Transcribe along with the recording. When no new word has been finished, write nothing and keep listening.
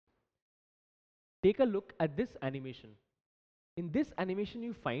Take a look at this animation. In this animation,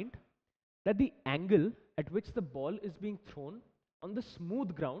 you find that the angle at which the ball is being thrown on the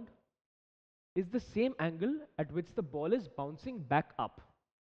smooth ground is the same angle at which the ball is bouncing back up.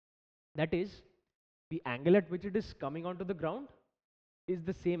 That is, the angle at which it is coming onto the ground is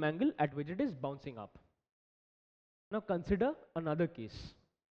the same angle at which it is bouncing up. Now consider another case.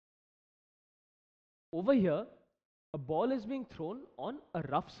 Over here, a ball is being thrown on a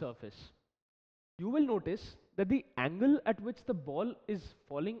rough surface. You will notice that the angle at which the ball is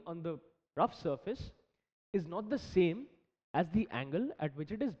falling on the rough surface is not the same as the angle at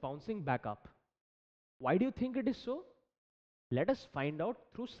which it is bouncing back up. Why do you think it is so? Let us find out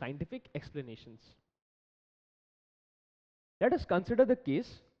through scientific explanations. Let us consider the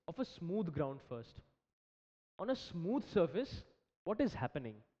case of a smooth ground first. On a smooth surface, what is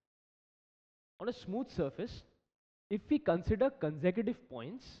happening? On a smooth surface, if we consider consecutive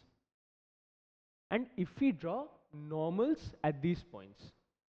points and if we draw normals at these points,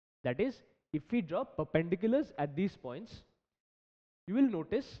 that is, if we draw perpendiculars at these points, you will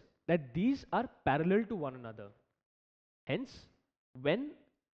notice that these are parallel to one another. Hence, when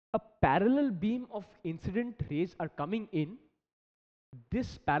a parallel beam of incident rays are coming in,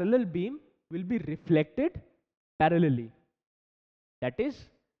 this parallel beam will be reflected parallelly. That is,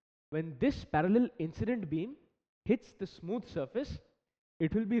 when this parallel incident beam hits the smooth surface,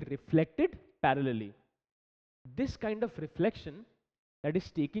 it will be reflected parallelly. This kind of reflection that is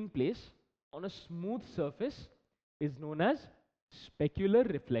taking place on a smooth surface is known as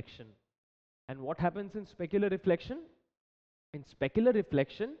specular reflection. And what happens in specular reflection? In specular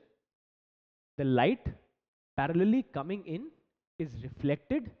reflection, the light parallelly coming in is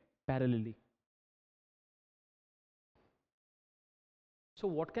reflected parallelly. So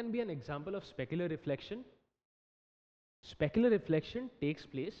what can be an example of specular reflection? Specular reflection takes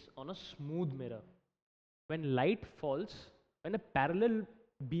place on a smooth mirror. When light falls, when a parallel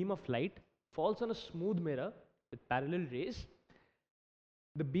beam of light falls on a smooth mirror with parallel rays,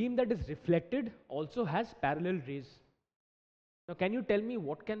 the beam that is reflected also has parallel rays. Now can you tell me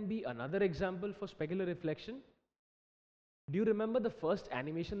what can be another example for specular reflection? Do you remember the first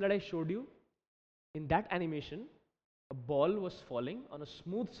animation that I showed you? In that animation, a ball was falling on a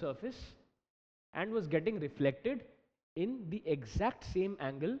smooth surface and was getting reflected in the exact same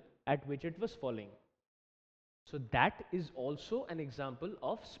angle at which it was falling. So that is also an example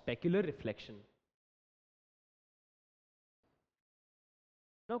of specular reflection.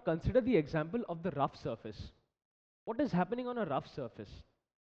 Now consider the example of the rough surface. What is happening on a rough surface?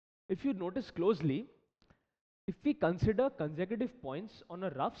 If you notice closely, if we consider consecutive points on a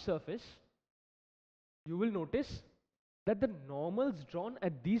rough surface, you will notice that the normals drawn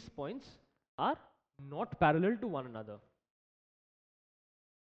at these points are not parallel to one another.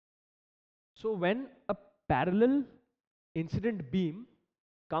 So when a parallel incident beam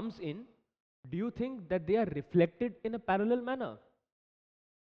comes in, do you think that they are reflected in a parallel manner?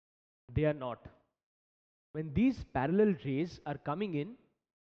 They are not. When these parallel rays are coming in,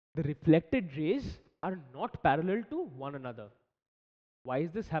 the reflected rays are not parallel to one another. Why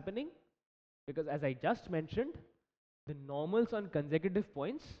is this happening? Because as I just mentioned, the normals on consecutive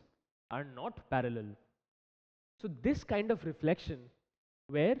points are not parallel. So this kind of reflection,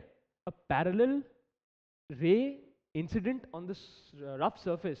 where a parallel ray incident on this rough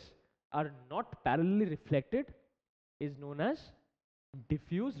surface are not parallelly reflected, is known as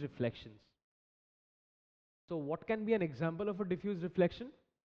diffuse reflections. So what can be an example of a diffuse reflection?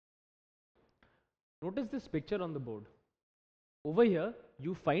 Notice this picture on the board. Over here,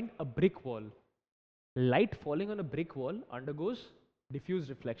 you find a brick wall. Light falling on a brick wall undergoes diffuse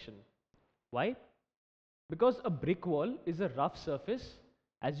reflection. Why? Because a brick wall is a rough surface,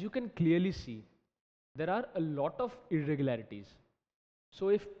 as you can clearly see. There are a lot of irregularities. So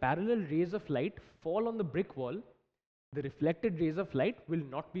if parallel rays of light fall on the brick wall, the reflected rays of light will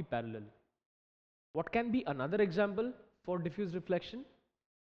not be parallel. What can be another example for diffuse reflection?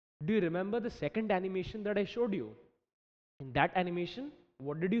 Do you remember the second animation that I showed you? In that animation,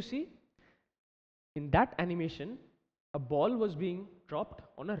 what did you see? In that animation, a ball was being dropped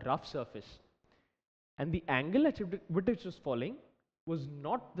on a rough surface, and the angle at which it was falling was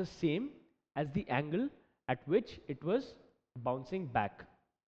not the same as the angle at which it was bouncing back.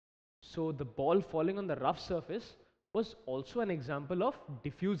 So the ball falling on the rough surface was also an example of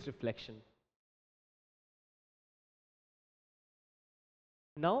diffuse reflection.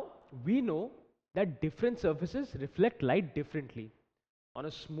 Now we know that different surfaces reflect light differently. On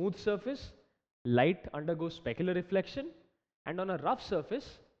a smooth surface, light undergoes specular reflection, and on a rough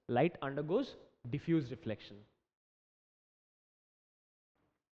surface, light undergoes diffuse reflection.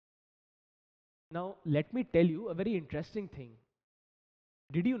 Now, let me tell you a very interesting thing.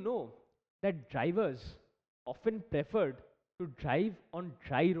 Did you know that drivers often preferred to drive on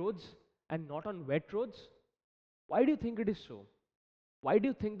dry roads and not on wet roads? Why do you think it is so? Why do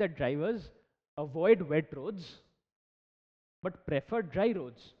you think that drivers avoid wet roads but prefer dry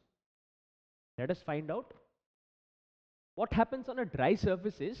roads? Let us find out. What happens on a dry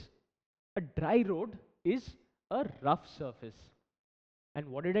surface is a dry road is a rough surface. And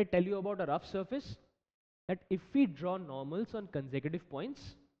what did I tell you about a rough surface? That if we draw normals on consecutive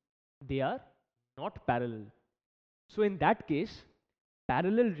points, they are not parallel. So in that case,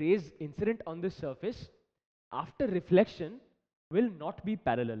 parallel rays incident on this surface after reflection will not be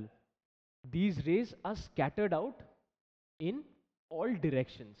parallel. These rays are scattered out in all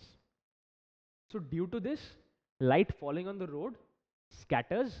directions. So due to this, light falling on the road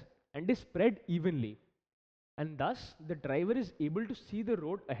scatters and is spread evenly. And thus, the driver is able to see the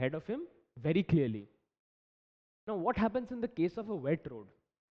road ahead of him very clearly. Now, what happens in the case of a wet road?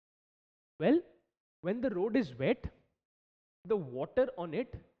 Well, when the road is wet, the water on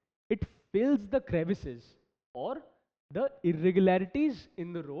it, it fills the crevices, or the irregularities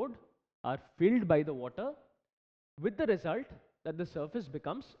in the road are filled by the water, with the result that the surface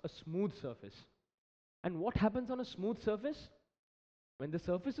becomes a smooth surface. And what happens on a smooth surface? When the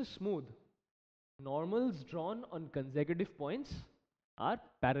surface is smooth, normals drawn on consecutive points are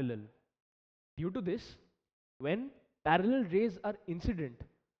parallel. Due to this, when parallel rays are incident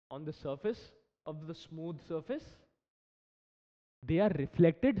on the surface of the smooth surface, they are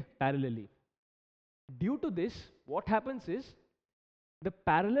reflected parallelly. Due to this, what happens is the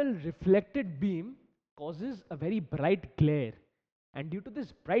parallel reflected beam causes a very bright glare. And due to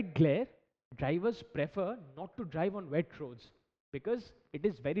this bright glare, drivers prefer not to drive on wet roads because it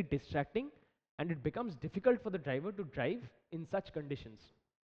is very distracting and it becomes difficult for the driver to drive in such conditions.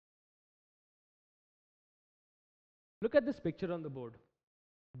 Look at this picture on the board.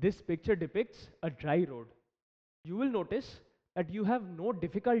 This picture depicts a dry road. You will notice that you have no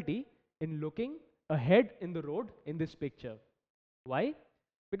difficulty in looking ahead in the road in this picture. Why?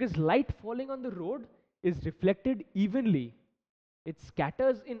 Because light falling on the road is reflected evenly. It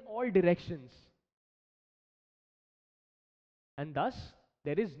scatters in all directions. And thus,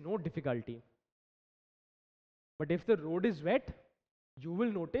 there is no difficulty. But if the road is wet, you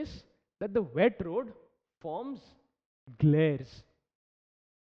will notice that the wet road forms glares.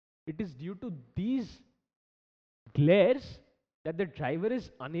 It is due to these glares that the driver is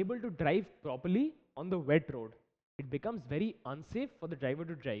unable to drive properly on the wet road. It becomes very unsafe for the driver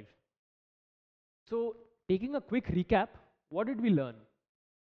to drive. So, taking a quick recap, what did we learn?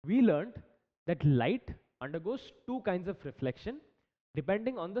 We learned that light undergoes two kinds of reflection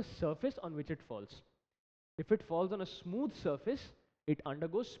depending on the surface on which it falls. If it falls on a smooth surface, it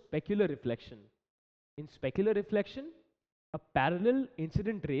undergoes specular reflection. In specular reflection, a parallel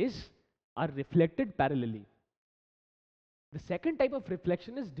incident rays are reflected parallelly. The second type of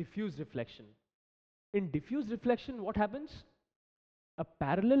reflection is diffuse reflection. In diffuse reflection, what happens? A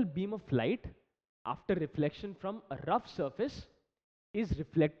parallel beam of light after reflection from a rough surface is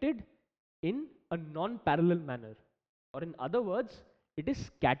reflected in a non-parallel manner, or in other words, it is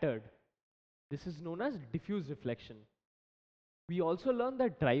scattered. This is known as diffuse reflection. We also learned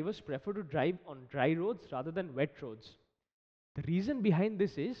that drivers prefer to drive on dry roads rather than wet roads. The reason behind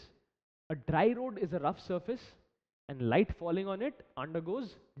this is a dry road is a rough surface and light falling on it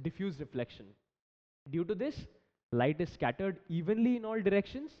undergoes diffuse reflection. Due to this, light is scattered evenly in all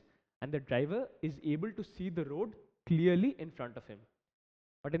directions and the driver is able to see the road clearly in front of him.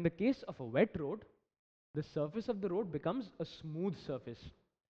 But in the case of a wet road, the surface of the road becomes a smooth surface.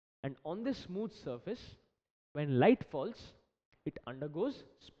 And on this smooth surface, when light falls, it undergoes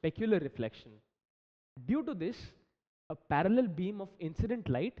specular reflection. Due to this, a parallel beam of incident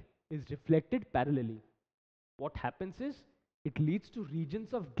light is reflected parallelly. What happens is, it leads to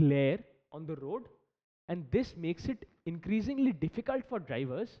regions of glare on the road, and this makes it increasingly difficult for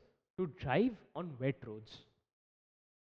drivers to drive on wet roads.